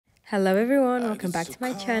Hello everyone, welcome back to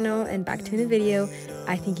my channel and back to a new video.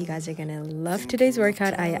 I think you guys are gonna love today's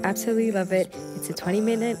workout. I absolutely love it. It's a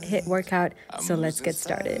 20-minute HIIT workout, so let's get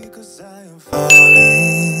started.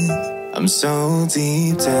 I'm so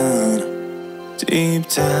deep down,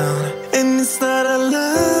 and it's not a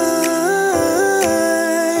lie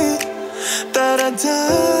that I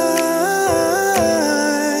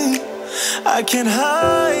die. I can't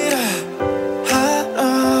hide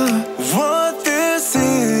what this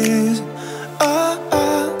is.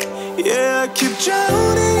 Yeah, I keep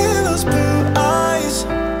drowning in those blue eyes,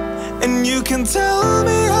 and you can tell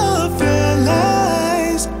me all of your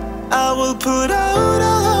lies. I will put out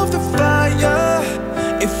all of the fire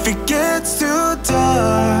if it gets too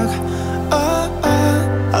dark.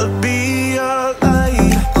 I'll be your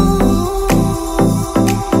light.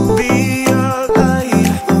 Be your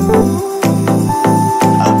light.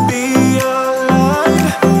 I'll be your light.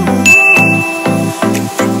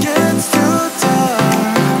 If it gets too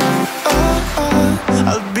dark,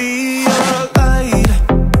 I'll be your light.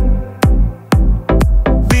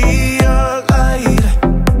 Be your light.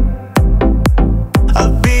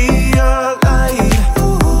 I'll be your light.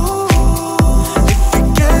 If it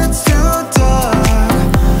gets too dark,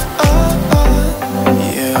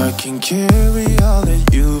 yeah, I can carry all that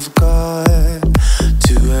you've got.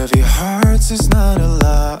 Two heavy hearts is not a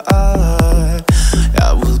lie.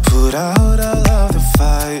 I will put out all of the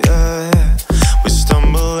fire. We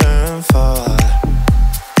stumble and fall,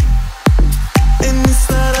 and it's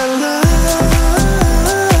not a lie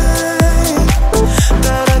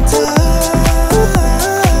that I die.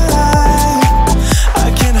 I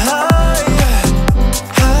can't hide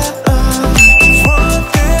what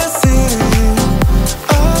this is.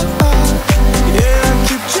 Yeah, I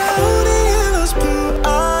keep drowning in those blue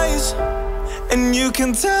eyes, and you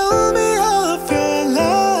can tell me all of your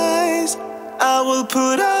lies. I will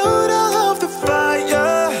put out all of the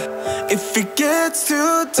fire if it gets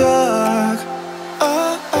too dark.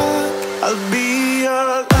 I'll be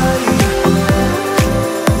your light.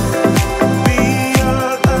 Be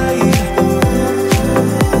your light.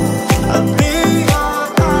 I'll be your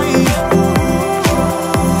light.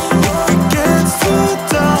 If it gets too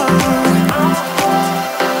dark,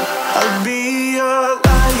 I'll be your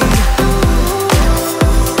light.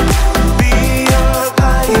 Be your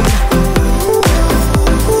light.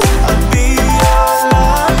 I'll be your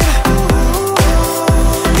light.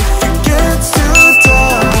 If it gets too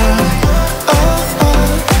dark,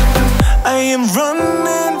 I am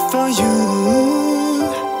running for you.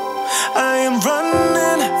 I am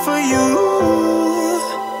running for you.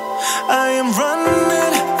 I am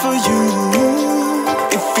running for you.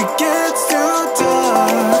 If it gets too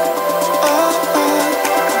dark,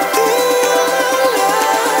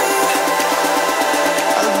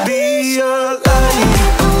 I'll be your light.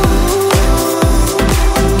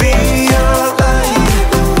 Be your light.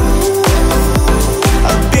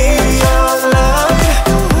 I'll be your light.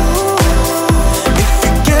 If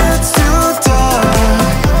it gets too dark,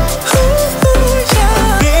 I'll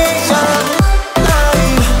be your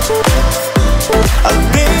light. I'll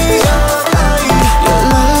be your light. Your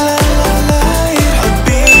light. I'll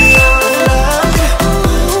be your light.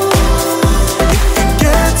 If it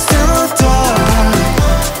gets too dark,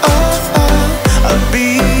 I'll be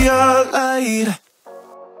your light.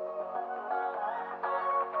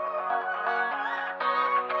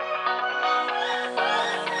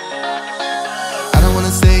 I don't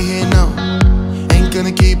wanna stay here, no. Ain't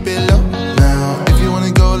gonna keep it low now. If you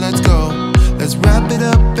wanna go, let's go. Let's wrap it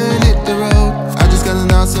up and hit the road. I just got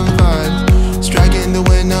an awesome vibe, striking the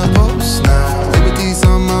winner post now. Liberty's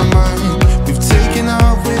on my mind. We've taken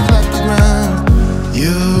off, we've left the ground.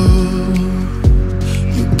 You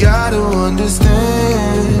gotta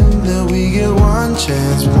understand that we get one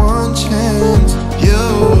chance, one chance. You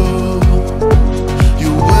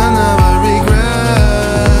will never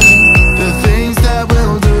regret the things that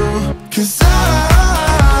we'll do. 'Cause I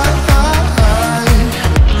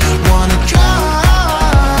wanna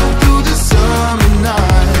drive through the summer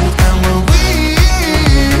night. And when we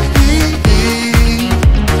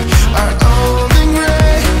are old and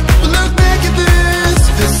gray, we'll look back at this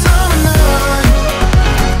summer night.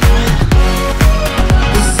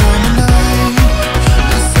 The summer night,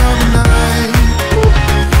 the summer night.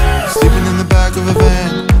 Sleeping in the back of a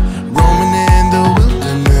van, roaming in the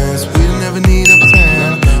wilderness. We'll never need a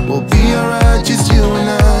plan. We'll be alright, just you and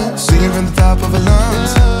I. Singing from the top of our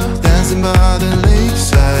lungs, dancing by the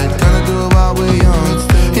lakeside. Gonna do it while we're young.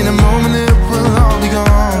 In a moment it will all be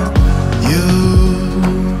gone. You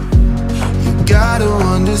gotta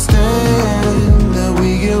understand that we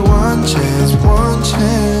get one chance, one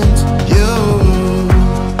chance. You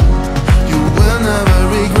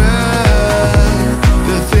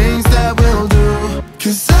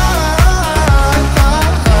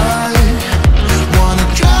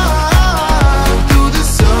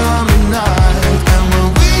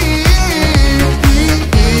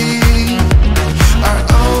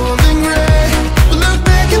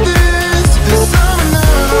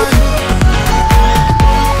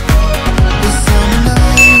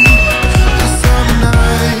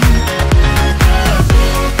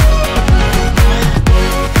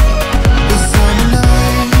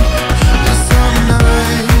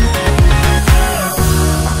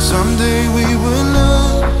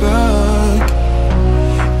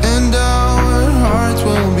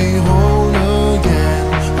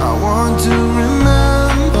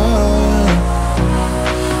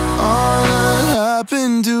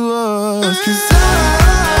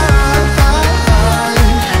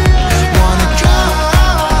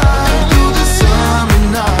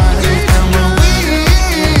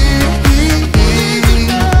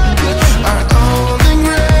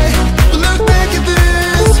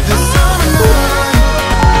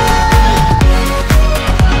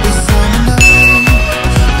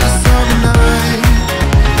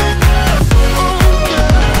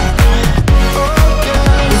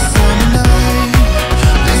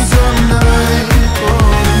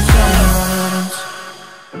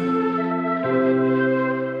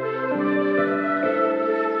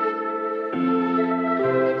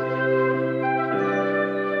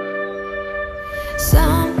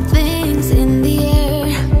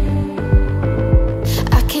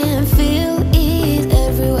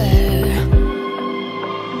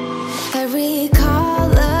Every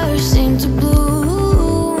color seems to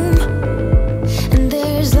bloom, and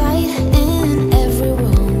there's light in every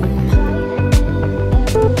room.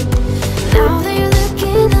 Now that you're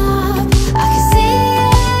looking up, I can see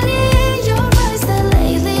it in your eyes that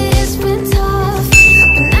lately it's been tough.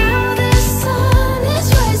 But now the sun is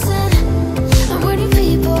rising, and we're new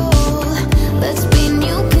people. Let's be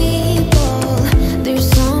new people. There's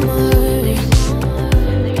summer.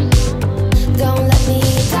 Don't let me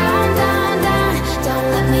down, down, down. Don't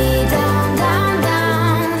let me down, down,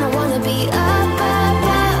 down. I wanna be up, up,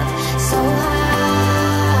 up, so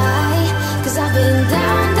high. 'Cause I've been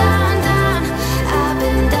down, down, down. I've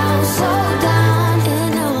been down, so down,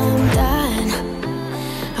 and now I'm done.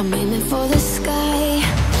 I'm aiming for the sky.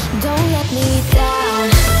 Don't let me down.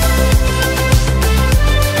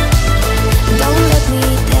 Don't let me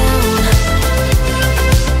down.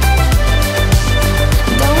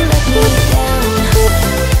 Don't let me down.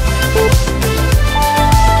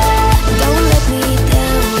 Don't let me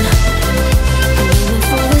down. I'm aiming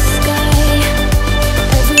for the sky.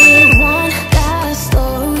 Everyone got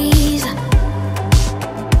stories,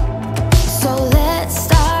 so let's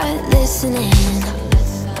start listening.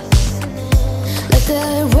 Let the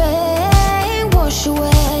rain wash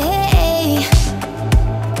away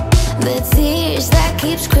the tears that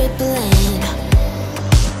keeps crippling.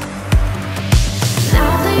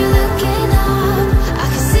 Now that you're looking up, I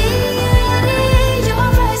can see it in your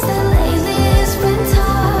eyes that lately it's been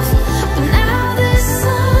tough. But now the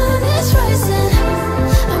sun is rising,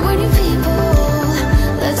 and we're new people.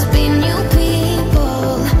 Let's be new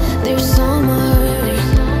people. There's summer.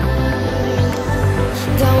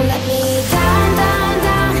 Don't let me down, down,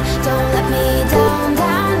 down. Don't let me down,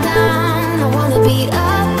 down, down. I wanna be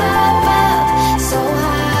up, up, up, so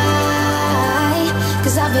high.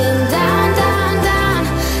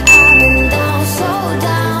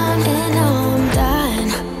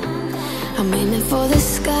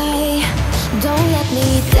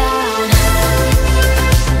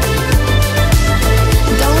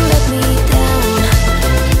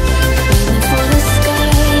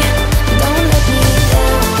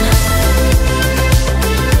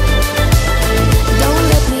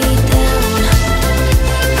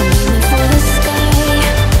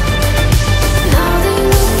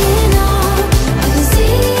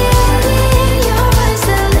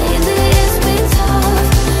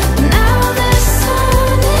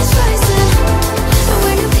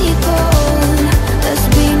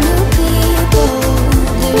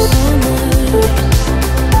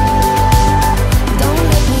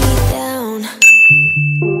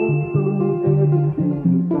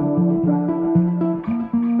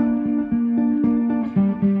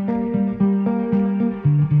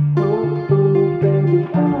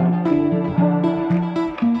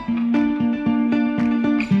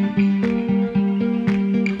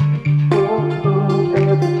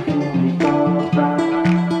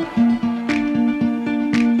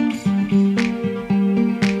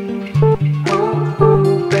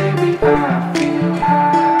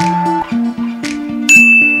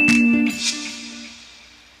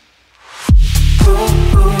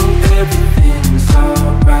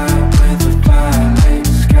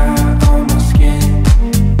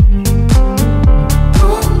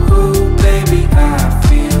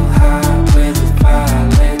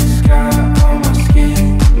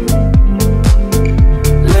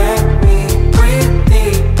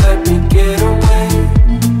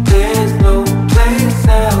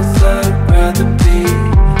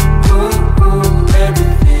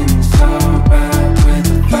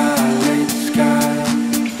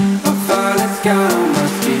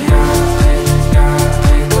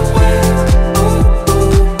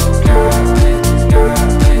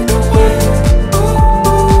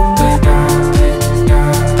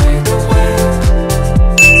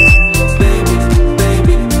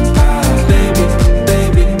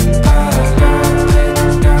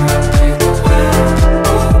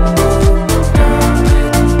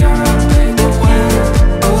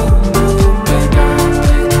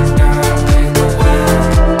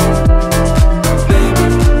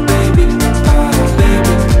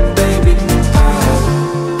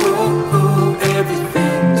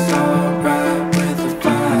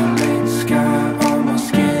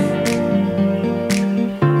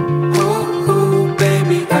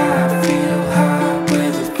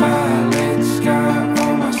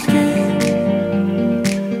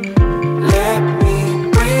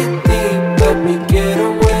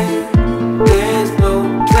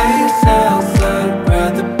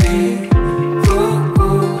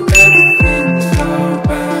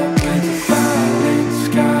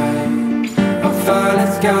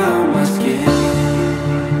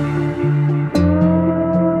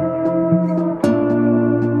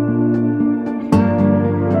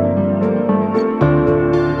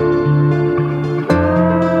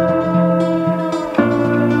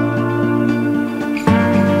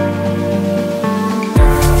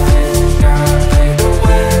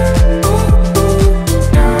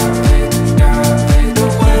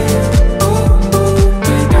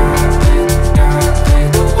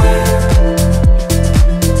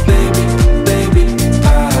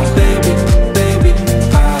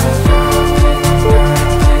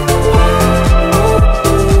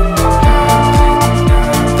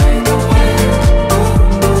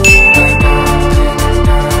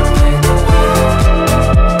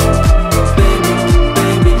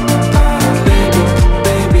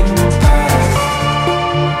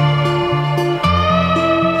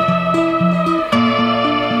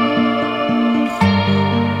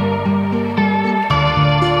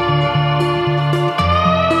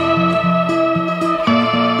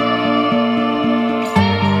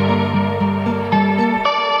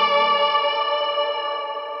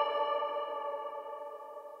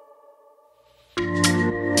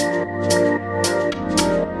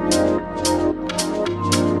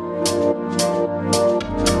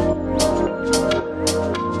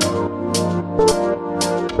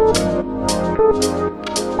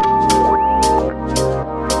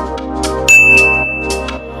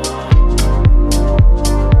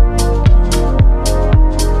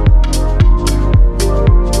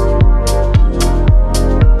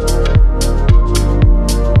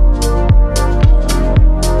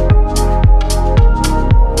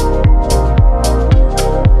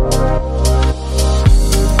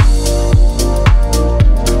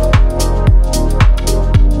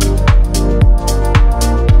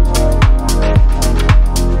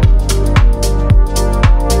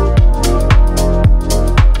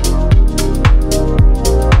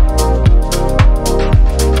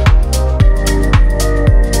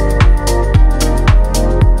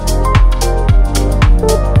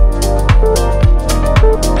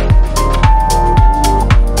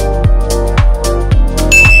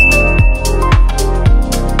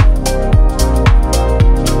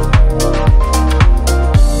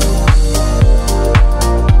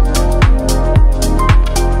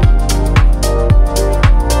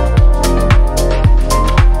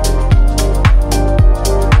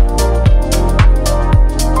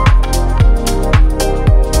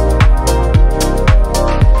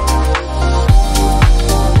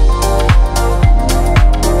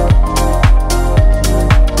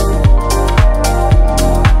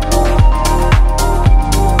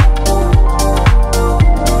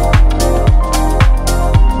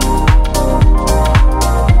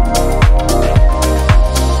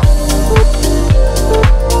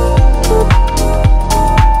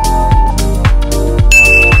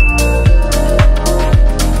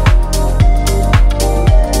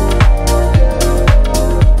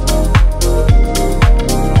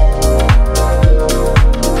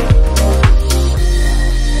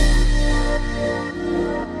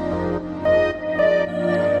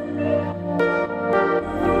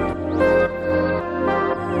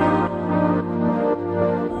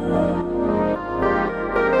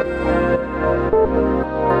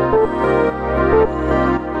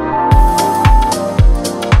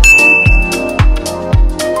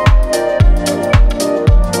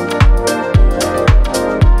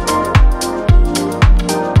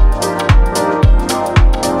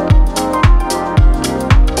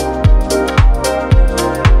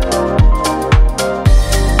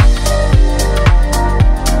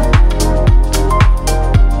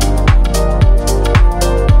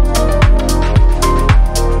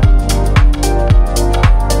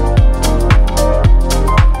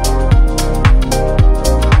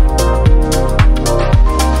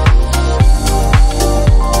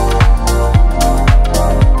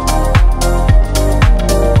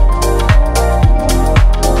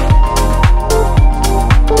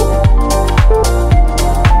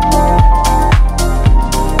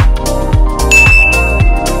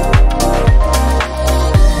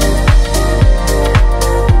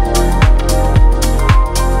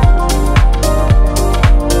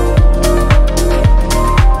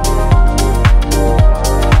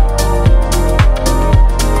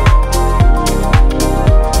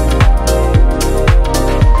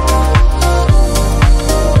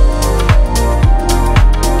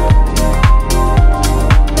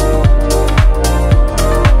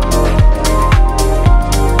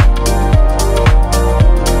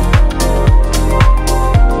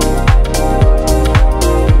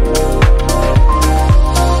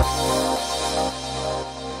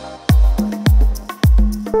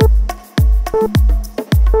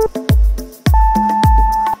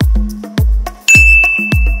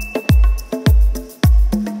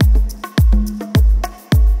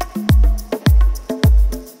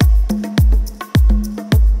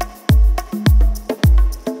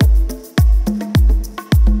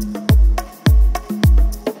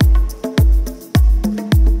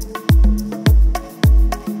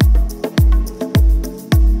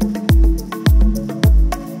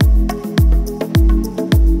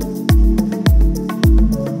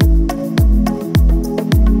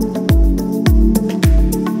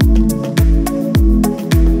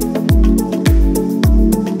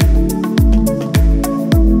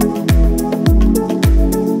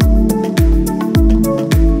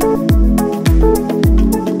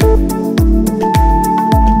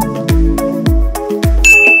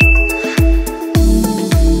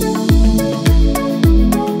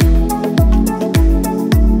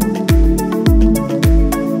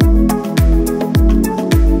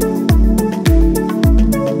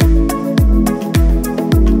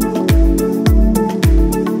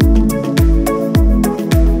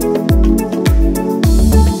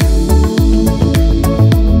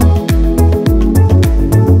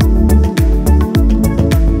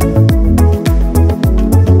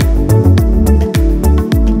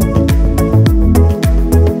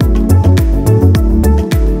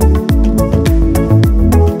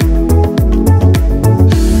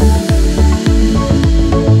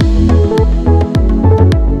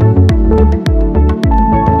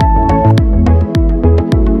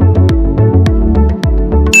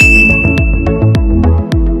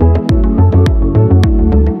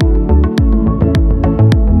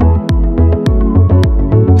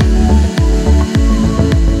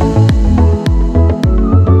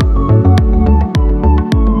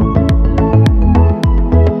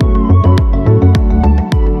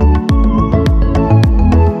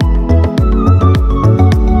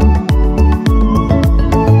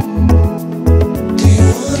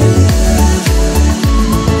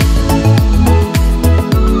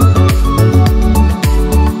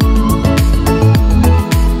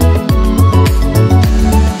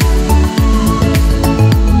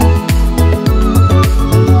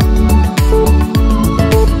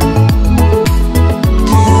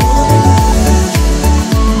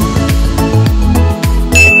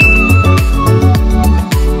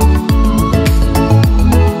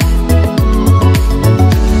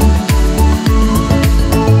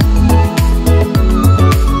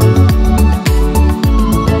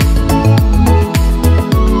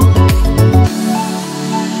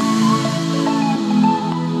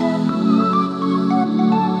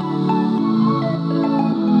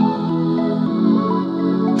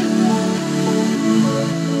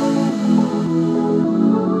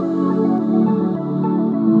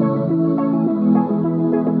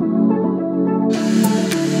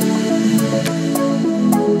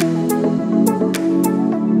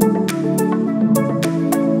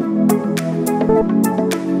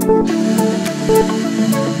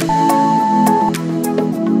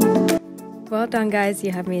 guys,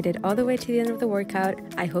 you have made it all the way to the end of the workout.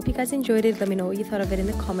 I hope you guys enjoyed it. Let me know what you thought of it in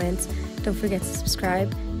the comments. Don't forget to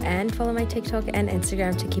subscribe and follow my TikTok and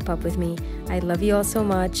Instagram to keep up with me. I love you all so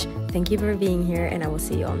much. Thank you for being here, and I will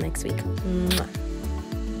see you all next week. Mwah.